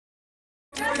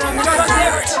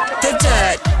The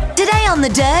Dirt. Today on The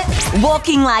Dirt,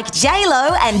 walking like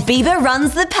J-Lo and Bieber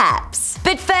runs the Paps.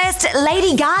 But first,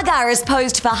 Lady Gaga has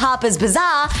posed for Harper's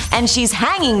Bazaar and she's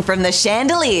hanging from the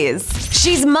chandeliers.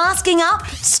 She's masking up,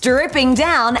 stripping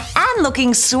down and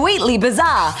looking sweetly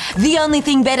bizarre. The only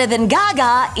thing better than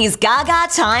Gaga is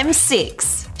Gaga times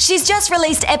 6. She's just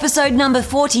released episode number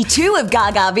 42 of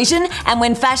Gaga Vision, and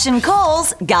when fashion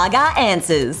calls, Gaga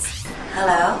answers.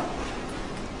 Hello?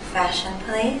 Fashion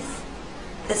police?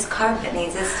 This carpet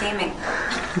needs a steaming.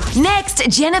 Next,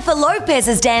 Jennifer Lopez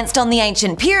has danced on the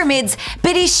ancient pyramids,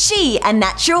 but is she a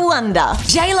natural wonder?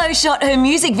 J-Lo shot her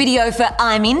music video for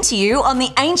I'm Into You on the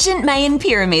ancient Mayan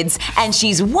pyramids, and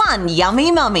she's one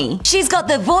yummy mummy. She's got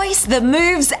the voice, the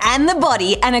moves, and the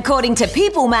body, and according to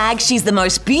People Mag, she's the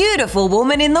most beautiful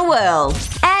woman in the world.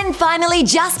 And finally,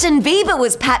 Justin Bieber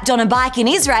was papped on a bike in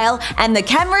Israel, and the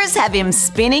cameras have him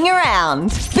spinning around.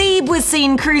 Bieb was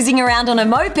seen cruising around on a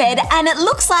moped, and it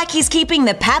looks like he's keeping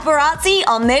the paparazzi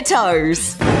on their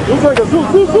toes. Looks like a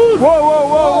whoa, whoa,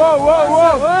 whoa, whoa,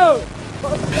 whoa, whoa.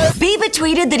 Bieber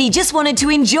tweeted that he just wanted to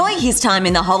enjoy his time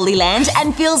in the Holy Land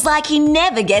and feels like he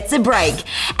never gets a break.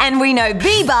 And we know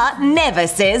Bieber never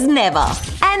says never.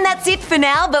 And that's it for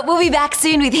now, but we'll be back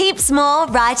soon with heaps more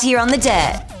right here on The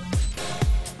Dirt.